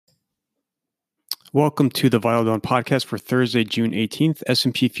Welcome to the Vital Dawn podcast for Thursday, June 18th.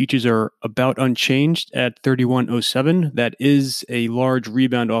 S&P futures are about unchanged at 3107. That is a large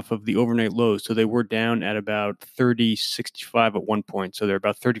rebound off of the overnight lows. So they were down at about 3065 at one point. So they're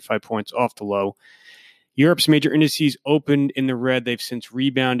about 35 points off the low. Europe's major indices opened in the red. They've since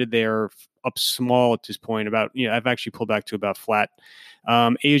rebounded. They are up small at this point. I've actually pulled back to about flat.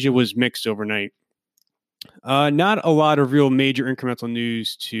 Asia was mixed overnight. Not a lot of real major incremental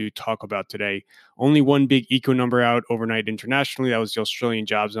news to talk about today. Only one big eco number out overnight internationally. That was the Australian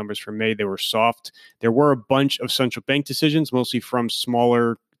jobs numbers for May. They were soft. There were a bunch of central bank decisions, mostly from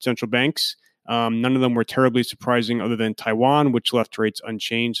smaller central banks. None of them were terribly surprising other than Taiwan, which left rates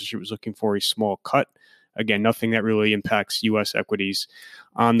unchanged. So she was looking for a small cut. Again, nothing that really impacts U.S. equities.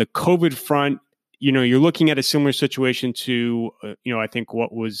 On the COVID front, you're looking at a similar situation to, I think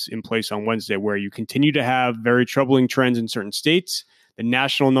what was in place on Wednesday, where you continue to have very troubling trends in certain states. The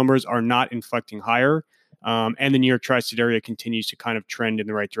national numbers are not inflecting higher. And the New York tri-state area continues to kind of trend in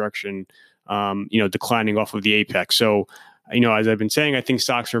the right direction, declining off of the apex. So, as I've been saying, I think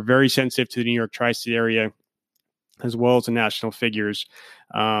stocks are very sensitive to the New York tri-state area as well as the national figures.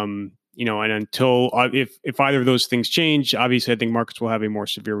 And until if either of those things change, obviously I think markets will have a more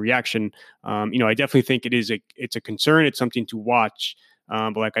severe reaction. I definitely think it's a concern. It's something to watch.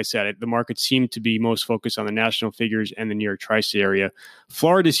 But like I said, the markets seem to be most focused on the national figures and the New York tri-state area.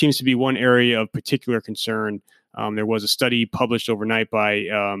 Florida seems to be one area of particular concern. There was a study published overnight by,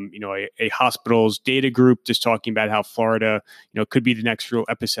 a hospital's data group just talking about how Florida, could be the next real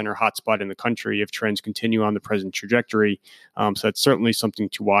epicenter hotspot in the country if trends continue on the present trajectory. So that's certainly something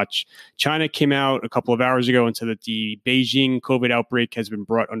to watch. China came out a couple of hours ago and said that the Beijing COVID outbreak has been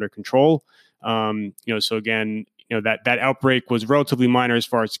brought under control. So again, that outbreak was relatively minor as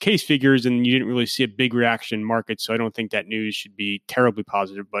far as case figures, and you didn't really see a big reaction in markets. So I don't think that news should be terribly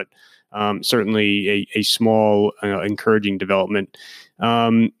positive, but certainly a small, encouraging development.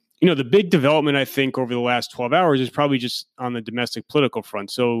 The big development, I think, over the last 12 hours is probably just on the domestic political front.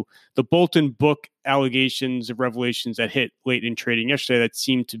 So the Bolton book allegations of revelations that hit late in trading yesterday that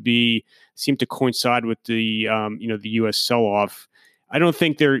seemed to coincide with the the U.S. sell-off. I don't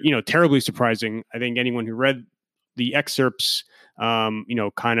think they're terribly surprising. I think anyone who read the excerpts,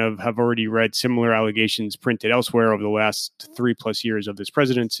 kind of have already read similar allegations printed elsewhere over the last 3+ years of this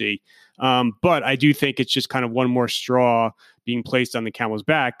presidency. But I do think it's just kind of one more straw being placed on the camel's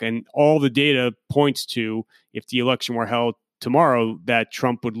back. And all the data points to, if the election were held tomorrow, that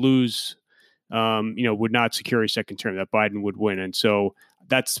Trump would lose, would not secure a second term, that Biden would win. And so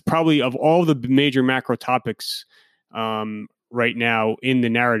that's probably, of all the major macro topics right now in the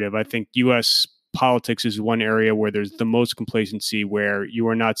narrative, I think U.S. politics is one area where there's the most complacency, where you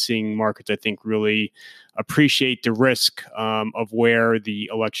are not seeing markets, I think, really appreciate the risk of where the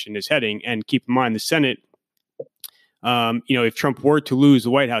election is heading. And keep in mind, the Senate, if Trump were to lose the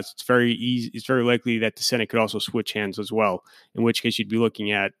White House, it's very likely that the Senate could also switch hands as well, in which case you'd be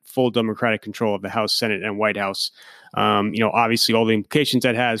looking at full Democratic control of the House, Senate, and White House. Obviously all the implications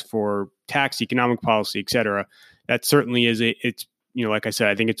that has for tax, economic policy, et cetera. That certainly is like I said,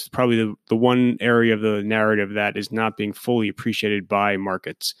 I think it's probably the one area of the narrative that is not being fully appreciated by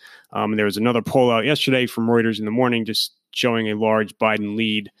markets. And there was another poll out yesterday from Reuters in the morning just showing a large Biden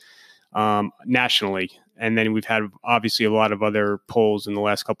lead nationally. And then we've had obviously a lot of other polls in the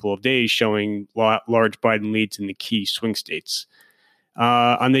last couple of days showing large Biden leads in the key swing states.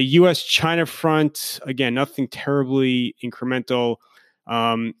 On the U.S.-China front, again, nothing terribly incremental.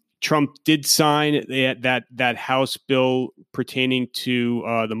 Trump did sign that House bill pertaining to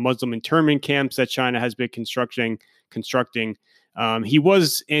the Muslim internment camps that China has been constructing. He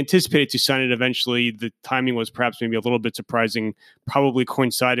was anticipated to sign it eventually. The timing was perhaps maybe a little bit surprising, probably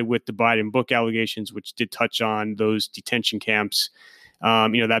coincided with the Biden book allegations, which did touch on those detention camps.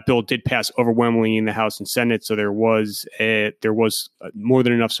 That bill did pass overwhelmingly in the House and Senate, so there was more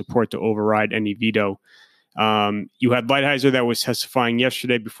than enough support to override any veto. You had Lighthizer that was testifying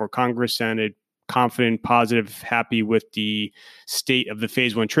yesterday before Congress, sounded confident, positive, happy with the state of the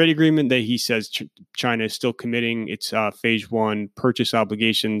Phase 1 trade agreement, that he says China is still committing its Phase 1 purchase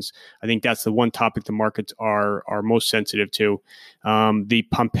obligations. I think that's the one topic the markets are most sensitive to. The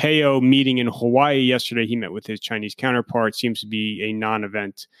Pompeo meeting in Hawaii yesterday, he met with his Chinese counterpart, seems to be a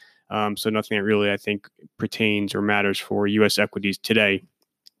non-event. So nothing that really, I think, pertains or matters for U.S. equities today.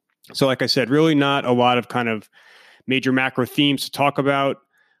 So like I said, really not a lot of kind of major macro themes to talk about.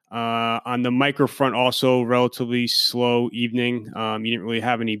 On the micro front, also relatively slow evening. You didn't really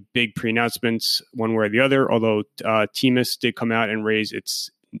have any big pre-announcements one way or the other, although TMUS did come out and raise its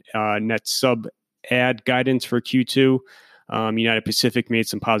net sub ad guidance for Q2. United Pacific made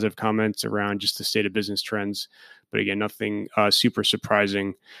some positive comments around just the state of business trends. But again, nothing super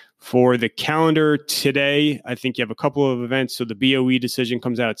surprising. For the calendar today, I think you have a couple of events. So the BOE decision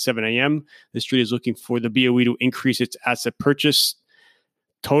comes out at 7 a.m. The street is looking for the BOE to increase its asset purchase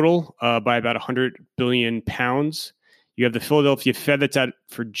total by about 100 billion pounds. You have the Philadelphia Fed that's out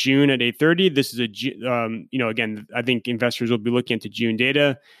for June at 8:30. This is again, I think investors will be looking into June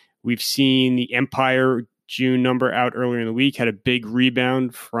data. We've seen the Empire June number out earlier in the week, had a big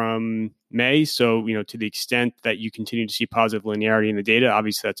rebound from May. So, to the extent that you continue to see positive linearity in the data,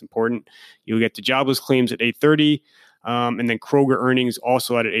 obviously that's important. You'll get the jobless claims at 8:30. And then Kroger earnings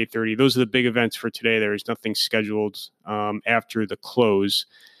also out at 8:30. Those are the big events for today. There is nothing scheduled after the close.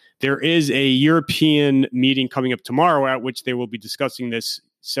 There is a European meeting coming up tomorrow at which they will be discussing this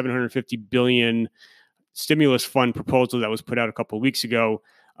 750 billion stimulus fund proposal that was put out a couple of weeks ago.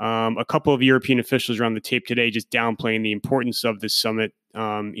 A couple of European officials are on the tape today just downplaying the importance of this summit.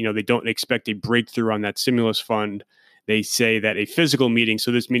 They don't expect a breakthrough on that stimulus fund. They say that a physical meeting,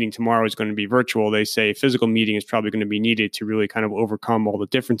 so this meeting tomorrow is going to be virtual. They say a physical meeting is probably going to be needed to really kind of overcome all the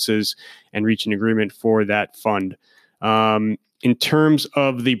differences and reach an agreement for that fund. In terms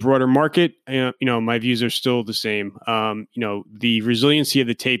of the broader market, my views are still the same. The resiliency of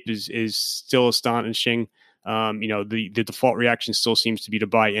the tape is still astonishing. The default reaction still seems to be to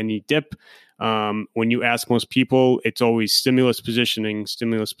buy any dip. When you ask most people, it's always stimulus positioning.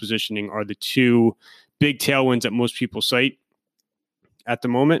 Stimulus positioning are the two big tailwinds that most people cite at the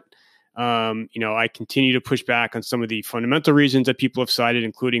moment. I continue to push back on some of the fundamental reasons that people have cited,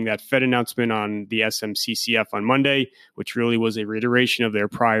 including that Fed announcement on the SMCCF on Monday, which really was a reiteration of their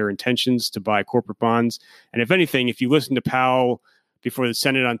prior intentions to buy corporate bonds. And if anything, if you listen to Powell before the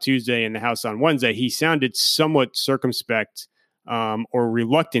Senate on Tuesday and the House on Wednesday, he sounded somewhat circumspect or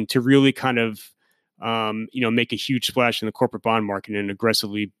reluctant to really kind of make a huge splash in the corporate bond market and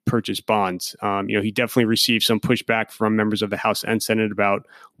aggressively purchase bonds. He definitely received some pushback from members of the House and Senate about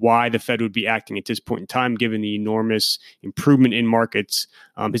why the Fed would be acting at this point in time, given the enormous improvement in markets.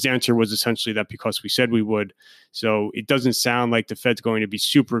 His answer was essentially that because we said we would. So it doesn't sound like the Fed's going to be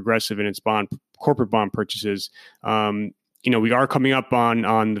super aggressive in its corporate bond purchases. We are coming up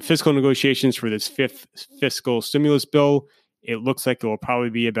on the fiscal negotiations for this fifth fiscal stimulus bill. It looks like it will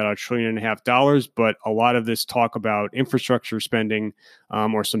probably be about $1.5 trillion, but a lot of this talk about infrastructure spending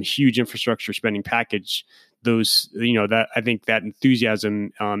or some huge infrastructure spending package, that I think that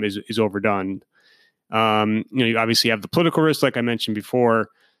enthusiasm is overdone. You obviously have the political risk, like I mentioned before.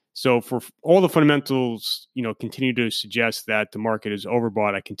 So for all the fundamentals, continue to suggest that the market is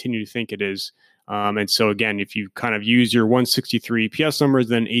overbought. I continue to think it is. And so again, if you kind of use your 163 EPS numbers,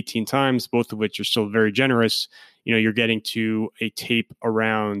 then 18 times, both of which are still very generous, you're getting to a tape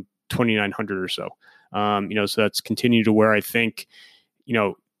around 2,900 or so. So that's continued to where I think,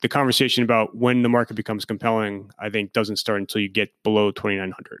 the conversation about when the market becomes compelling, I think doesn't start until you get below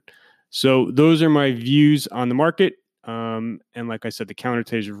 2,900. So those are my views on the market. And like I said, the calendar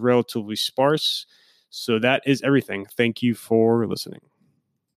today is relatively sparse. So that is everything. Thank you for listening.